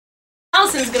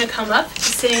Allison's going to come up to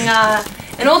sing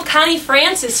an old Connie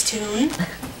Francis tune.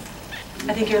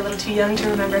 I think you're a little too young to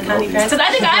remember Connie Francis.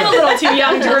 I think I'm a little too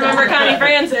young to remember Connie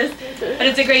Francis. But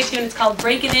it's a great tune. It's called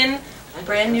Breakin' In, a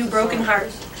Brand New Broken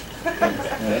Heart.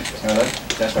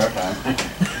 That's our time.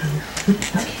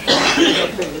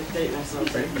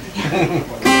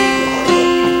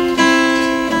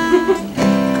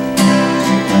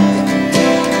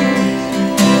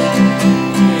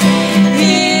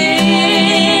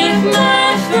 If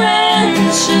my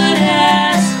friend should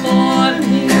ask for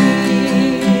me,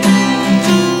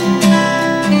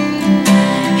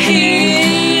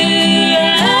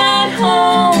 here at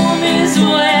home is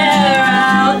where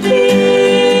I'll be.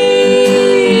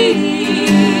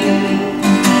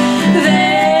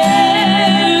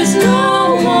 There's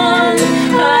no one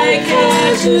I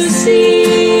care to see.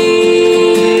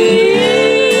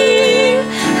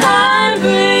 I'm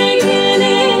breaking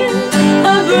in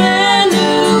a brand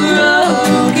new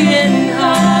broken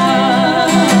heart.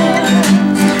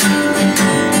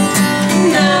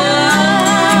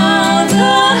 Now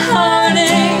the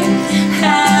heartache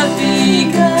has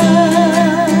begun.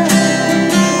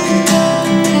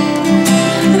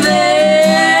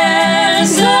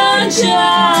 There's a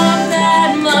job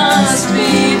that must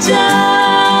be done.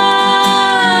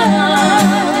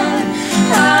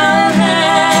 I'll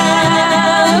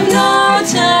have no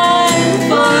time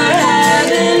for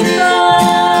having fun.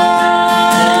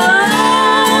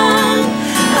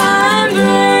 I'm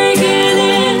breaking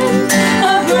in a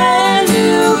brand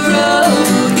new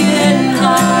broken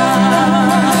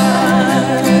heart.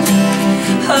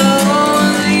 Oh,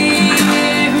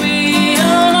 leave me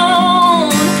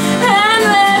alone and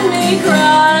let me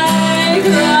cry,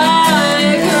 cry,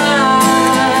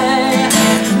 cry.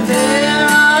 There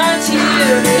are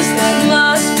tears that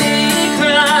must be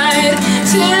cried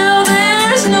till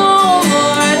there's no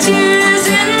more tears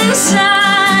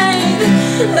inside.